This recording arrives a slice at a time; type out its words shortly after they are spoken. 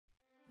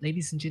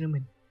ladies and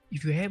gentlemen,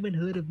 if you haven't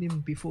heard of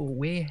them before,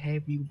 where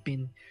have you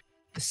been?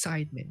 The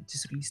Sidemen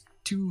just released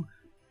 2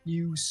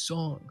 new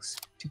songs,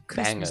 2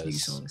 Christmas new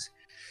songs,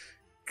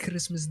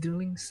 Christmas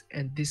Dealings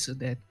and This or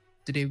That.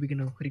 Today we're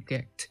gonna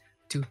react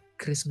to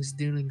Christmas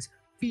Dealings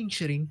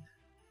featuring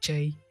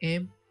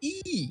JME.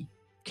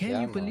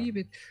 Can you believe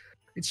it?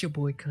 It's your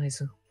boy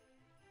Kaiser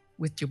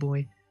with your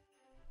boy,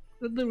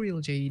 the real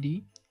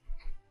JED.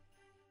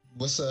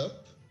 What's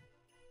up?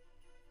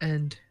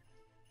 And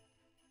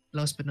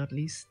last but not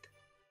least,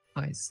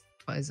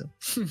 Pfizer.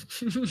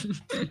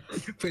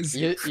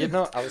 you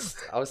know,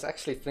 I was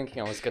actually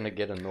thinking I was gonna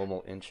get a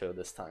normal intro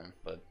this time,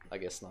 but I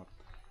guess not.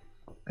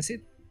 I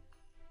said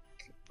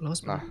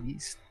last but not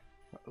least.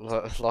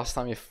 Last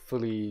time you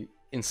fully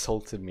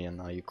insulted me, and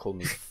now you call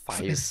me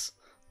Fize.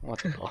 What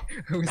the?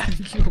 I was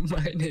thinking of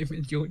my name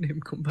and your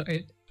name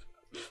combined.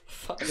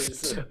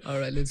 Fize.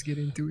 Alright, let's get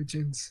into it,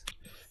 gents.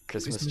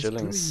 Christmas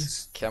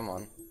Drillings. Come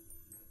on.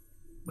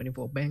 Waiting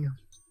for a banger.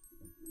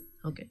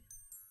 Okay.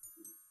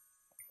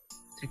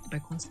 Directed by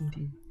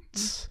Constantine.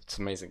 It's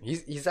amazing.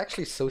 He's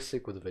actually so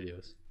sick with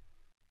videos.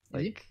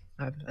 Like,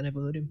 I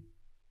never heard him.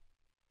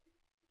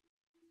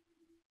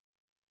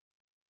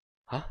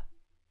 Huh?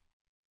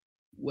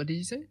 What did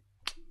you say?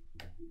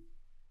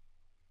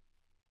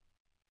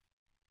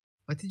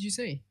 What did you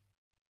say?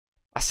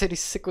 I said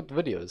he's sick with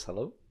videos.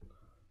 Hello?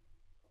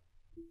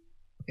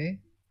 Okay,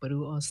 but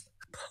who asked?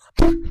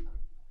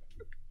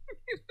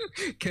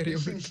 Carry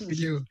on with the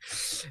video.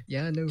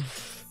 Yeah, I know.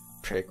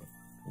 Prick.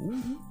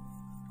 Ooh.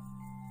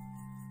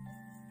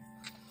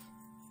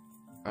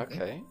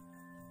 Okay.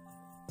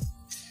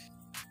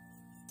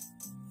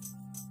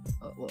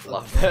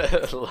 Love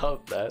that.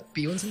 Love that.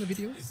 Beyond's in the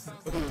video?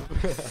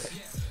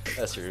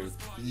 That's rude.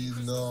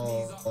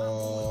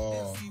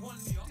 No.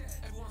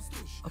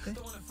 Okay.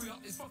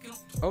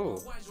 Oh.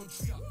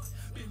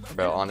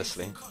 Bro,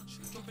 honestly.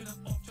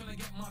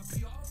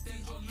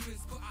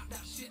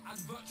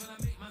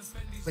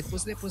 Wait,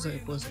 pause there.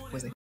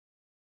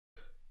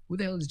 Who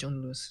the hell is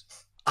John Lewis?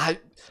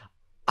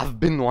 I've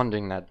been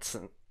wondering that.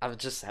 I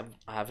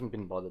haven't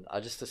been bothered. I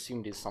just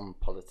assumed he's some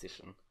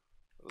politician.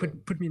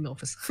 Put me in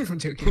office. I'm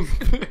joking.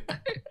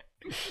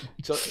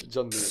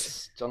 John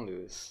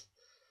Lewis.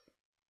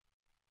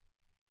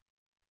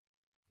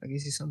 I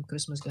guess he's some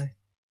Christmas guy.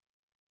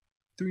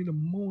 3 in the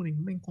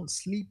morning, man can't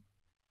sleep.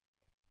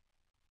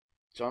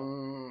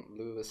 John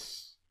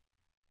Lewis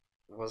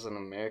was an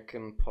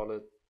American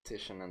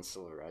politician and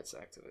civil rights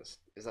activist.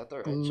 Is that the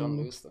right John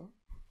Lewis though?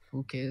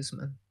 Who cares,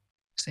 man?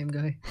 Same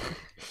guy.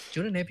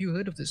 Jordan, have you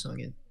heard of this song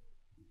yet?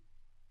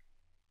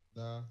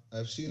 Nah,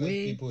 I've seen like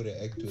people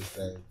react to it.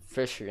 Like...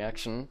 Fresh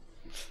reaction.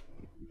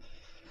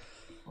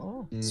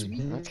 Oh,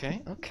 sweet.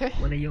 Okay.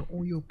 Want to hear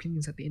all your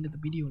opinions at the end of the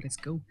video? Let's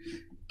go.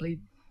 Play.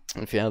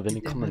 If you have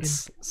any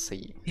comments,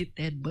 say. Hit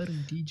that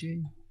button,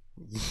 DJ.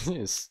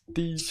 Yes,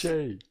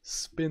 DJ.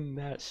 Spin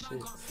that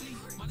shit.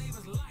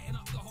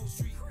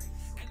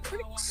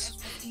 Critics.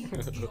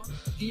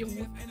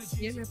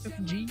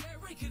 EMFFG.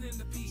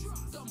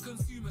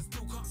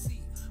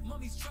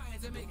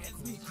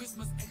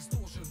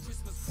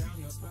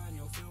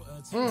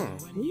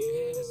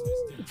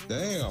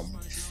 Damn.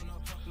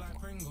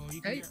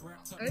 Hey.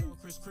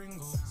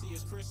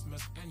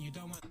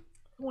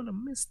 I want to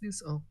miss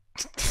this. Oh.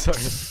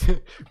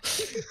 Sorry.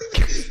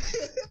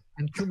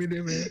 And kill me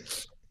there, man.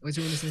 What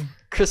you want to say?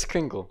 Kris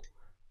Kringle.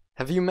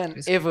 Have you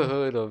ever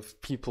heard of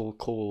people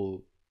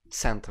call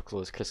Santa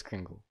Claus Kris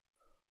Kringle?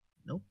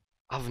 Nope.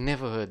 I've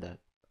never heard that.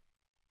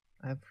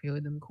 I've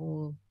heard them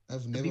call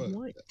Big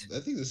White. I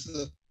think this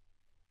is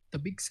the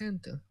Big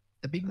Santa,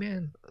 the Big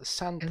Man,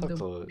 Santa and the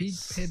Claus. Big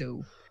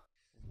Pedo.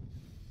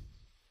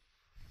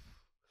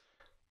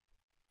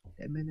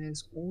 That man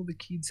has all the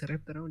kids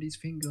wrapped around his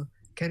finger.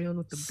 Carry on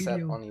with the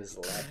video. Sat on his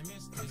lap.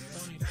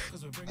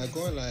 I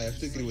can't lie, I have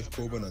to agree with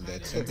Corbin on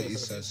that. Santa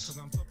is sus.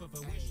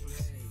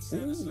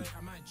 Ooh.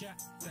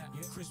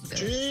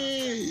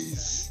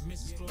 Jeez.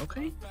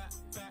 Okay.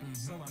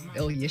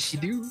 Oh yes, you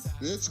do.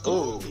 Let's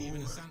go.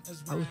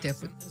 I will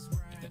tap it.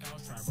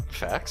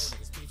 Facts.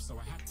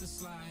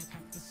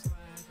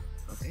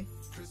 Okay.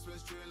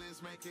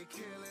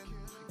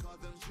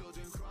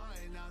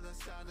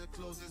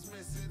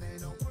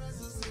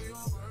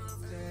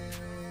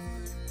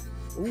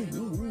 Ooh.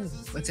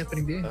 What's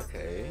happening there?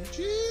 Okay.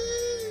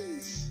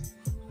 Jeez.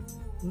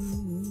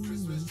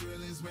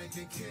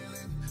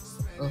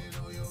 Oh.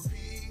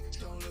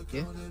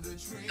 Yeah.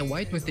 The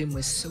white with him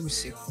was so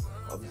sick.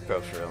 Oh,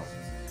 bro, for real.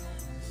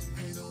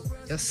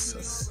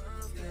 Yes.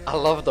 I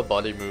love the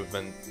body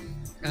movement.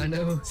 I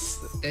know.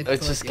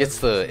 It just gets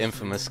the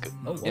infamous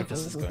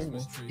emphasis going.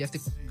 You have to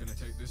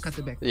cut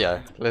it back.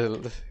 Yeah.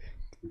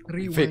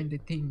 Rewind the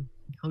thing.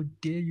 How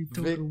dare you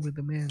talk over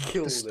the man?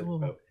 Kill The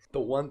storm. it, the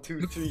 1,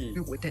 2, 3.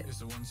 Look with that.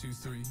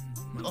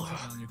 Oh.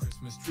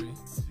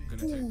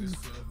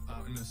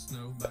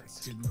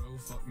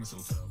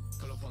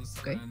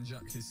 Okay.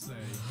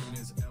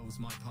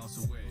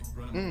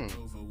 Mm.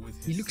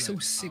 He looks so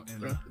sick,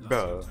 bro.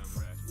 Bro.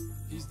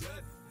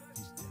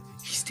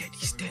 He's dead.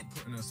 He's dead.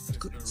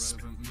 Goodness.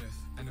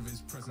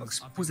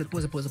 Pause it.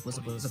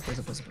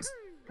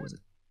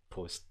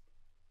 Post.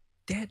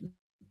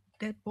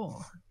 That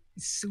bar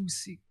is so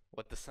sick.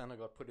 What the Santa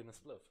got put in his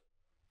glove?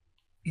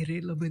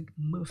 Irrelevant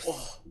muff.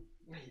 Oh,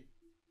 mate.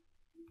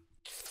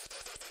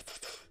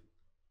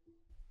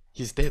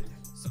 He's dead.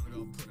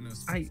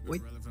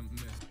 Wait.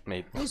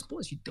 Mate.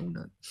 Pause, you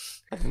donut.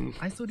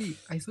 I thought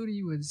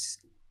he was.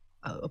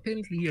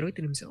 Apparently he wrote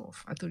it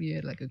himself. I thought he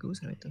had like a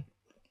ghostwriter.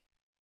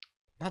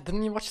 Nah,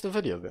 didn't you watch the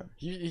video, bro?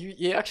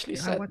 He actually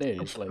sat there.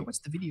 I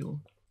watched the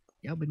video.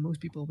 Yeah, but most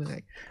people will be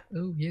like,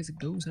 "Oh, he has a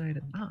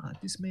ghostwriter." Nah,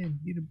 this man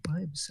did it by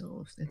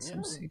himself. That's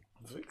so sick.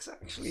 Vic's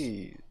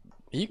actually,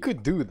 he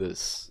could do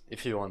this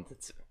if he wanted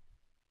to,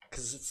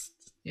 cause it's.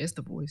 He has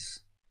the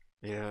voice.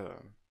 Yeah.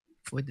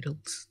 For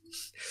drills.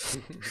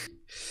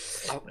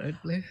 I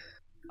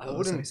Oh,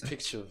 wouldn't sorry.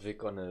 picture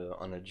Vic on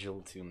a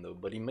drill tune though,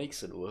 but he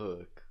makes it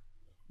work.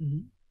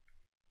 Him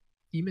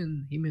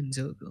and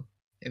Zergo.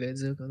 If I had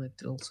Zergo on a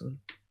drill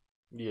soon.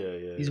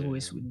 Yeah. His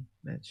voice wouldn't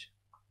match.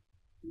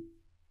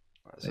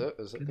 Zerg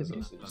is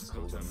also just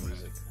cool on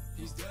music.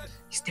 He's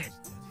dead.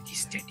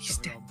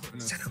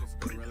 Son of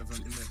put it up.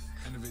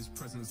 End of his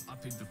presence, I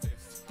plead the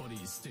fifth. Body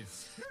is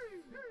stiff.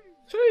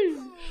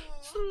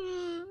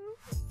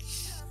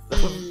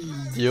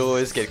 You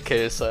always get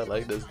KSI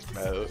like this,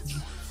 bro.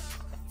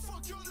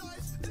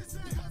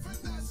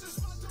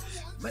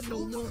 But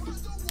no.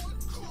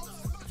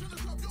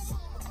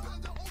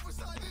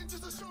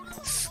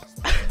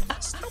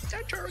 Stop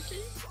that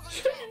turkey.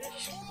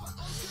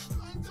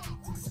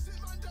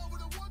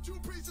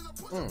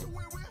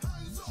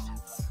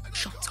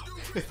 Shut up.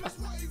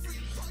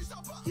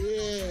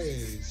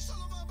 Yes.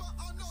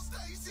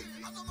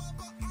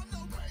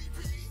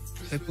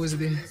 That was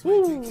the.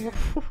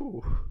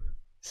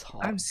 It's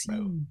hard,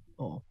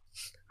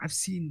 I've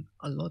seen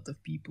a lot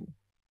of people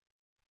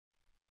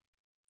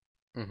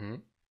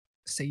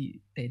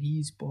say that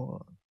he's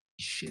bar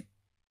shit,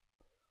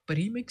 but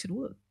he makes it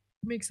work.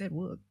 He makes that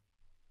work.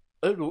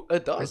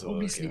 It does Like,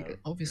 work.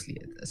 Obviously,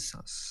 it's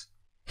sus.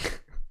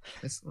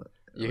 That's not.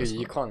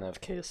 You can't have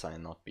KSI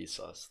and not be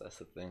sus. That's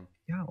the thing.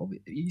 Yeah,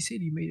 he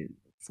said he made it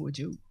for a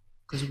joke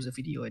because it was a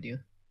video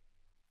idea.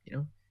 You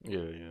know.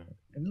 Yeah.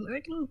 And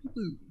like a lot of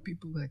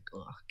people like,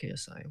 oh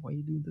KSI, why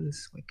you do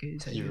this? Why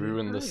KSI? You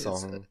ruined the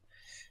song.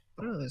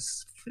 Bro,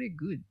 it's pretty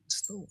good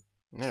still.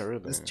 Yeah,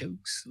 really. There's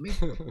jokes.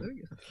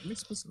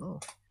 Makes person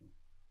laugh.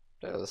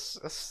 Yeah,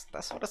 that's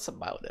what it's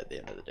about at the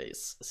end of the day.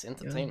 It's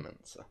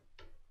entertainment. So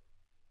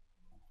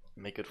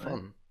make it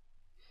fun.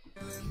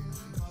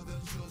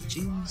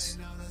 Jeez.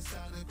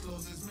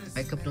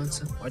 Backup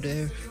dancer. Why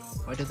do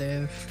they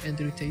have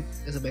Andrew Tate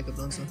as a backup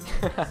dancer?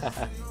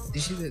 Did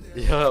you see that?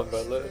 Yeah,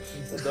 brother.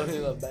 Don't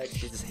even back.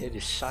 His head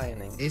is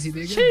shining. Is he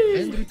there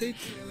again? Andrew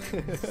Tate?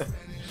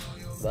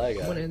 That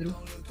guy. Come on, Andrew.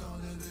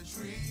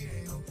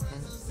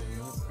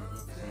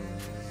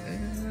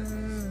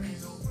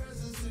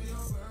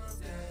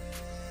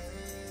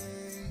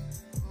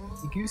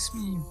 It gives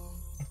me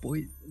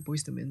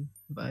Boyz II Men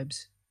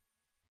vibes.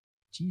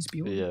 Jeez,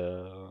 beyond.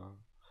 Yeah,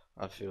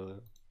 I feel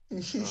it.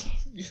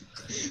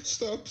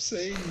 Stop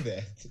saying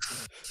that.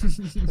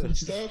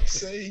 Stop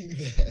saying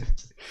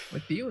that.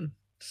 What beyond?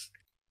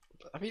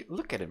 I mean,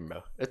 look at him,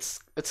 bro. It's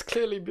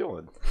clearly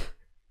Bjorn.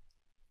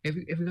 Have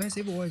you guys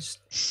ever watched?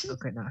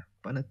 Okay, nah,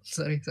 but not.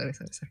 Sorry.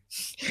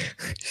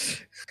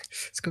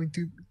 It's going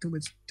too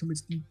much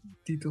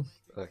detail.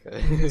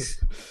 Okay.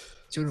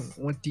 Jordan,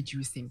 what did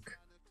you think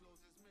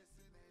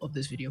of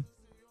this video?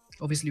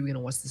 Obviously, we're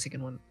gonna watch the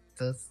second one,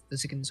 the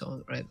second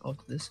song right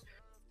after this.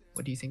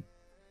 What do you think?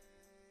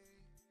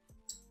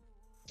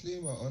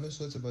 My honest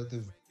thoughts about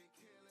the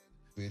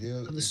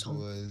video, it was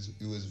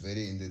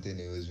very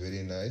entertaining. It was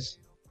very nice.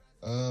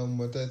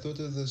 What I thought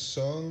of the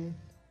song,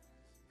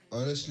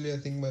 honestly, I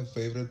think my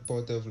favorite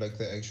part of like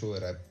the actual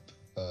rap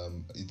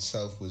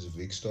itself was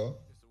Vic Star.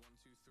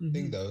 I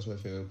think that was my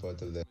favorite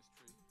part of that.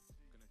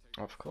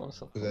 Of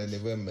course. Because I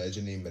never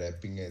imagined him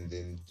rapping, and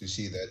then to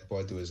see that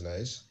part was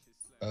nice.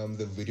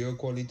 The video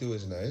quality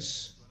was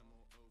nice,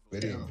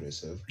 very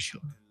impressive. For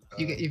sure.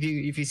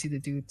 If you see the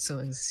two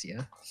songs,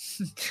 yeah.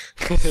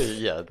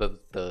 Yeah,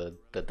 the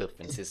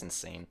difference is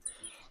insane.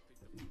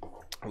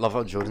 I love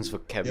how Jordan's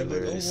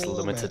vocabulary is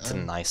limited to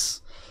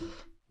nice.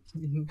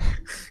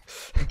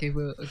 I gave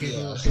a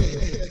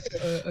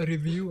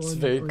review on. It's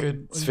very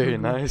good. It's very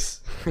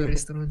nice. A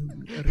restaurant.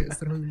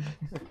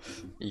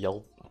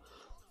 Yelp.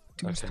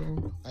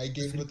 2-star. I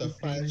gave it a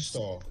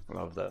 5-star.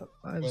 Love that.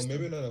 Well,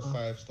 maybe not a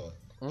 5-star.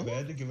 If I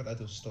had to give it out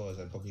of stars,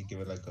 I'd probably give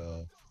it like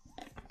a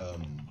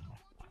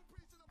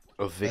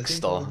Vic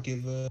Star. I would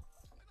give it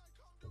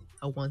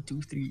a 1,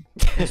 2, 3.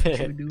 That's what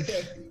you would do.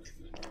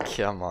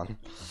 Come on.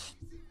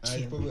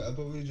 I'd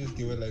probably just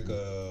give it like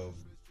a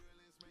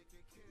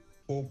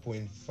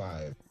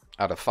 4.5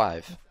 out of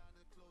 5.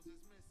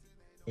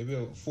 Maybe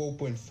a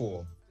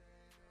 4.4.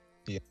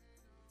 Yeah.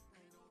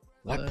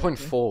 Like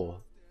 0.4.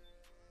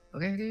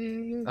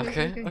 Okay.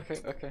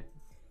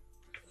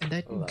 And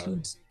that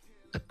includes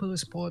the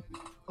first part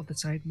of the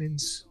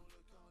Sidemen's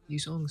new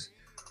songs.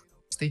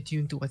 Stay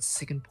tuned to what's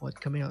second part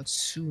coming out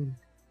soon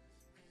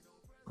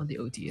on the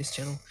OTS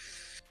channel.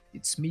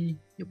 It's me,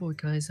 your boy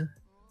Kaiser,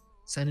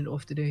 signing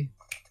off today.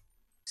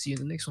 See you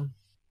in the next one.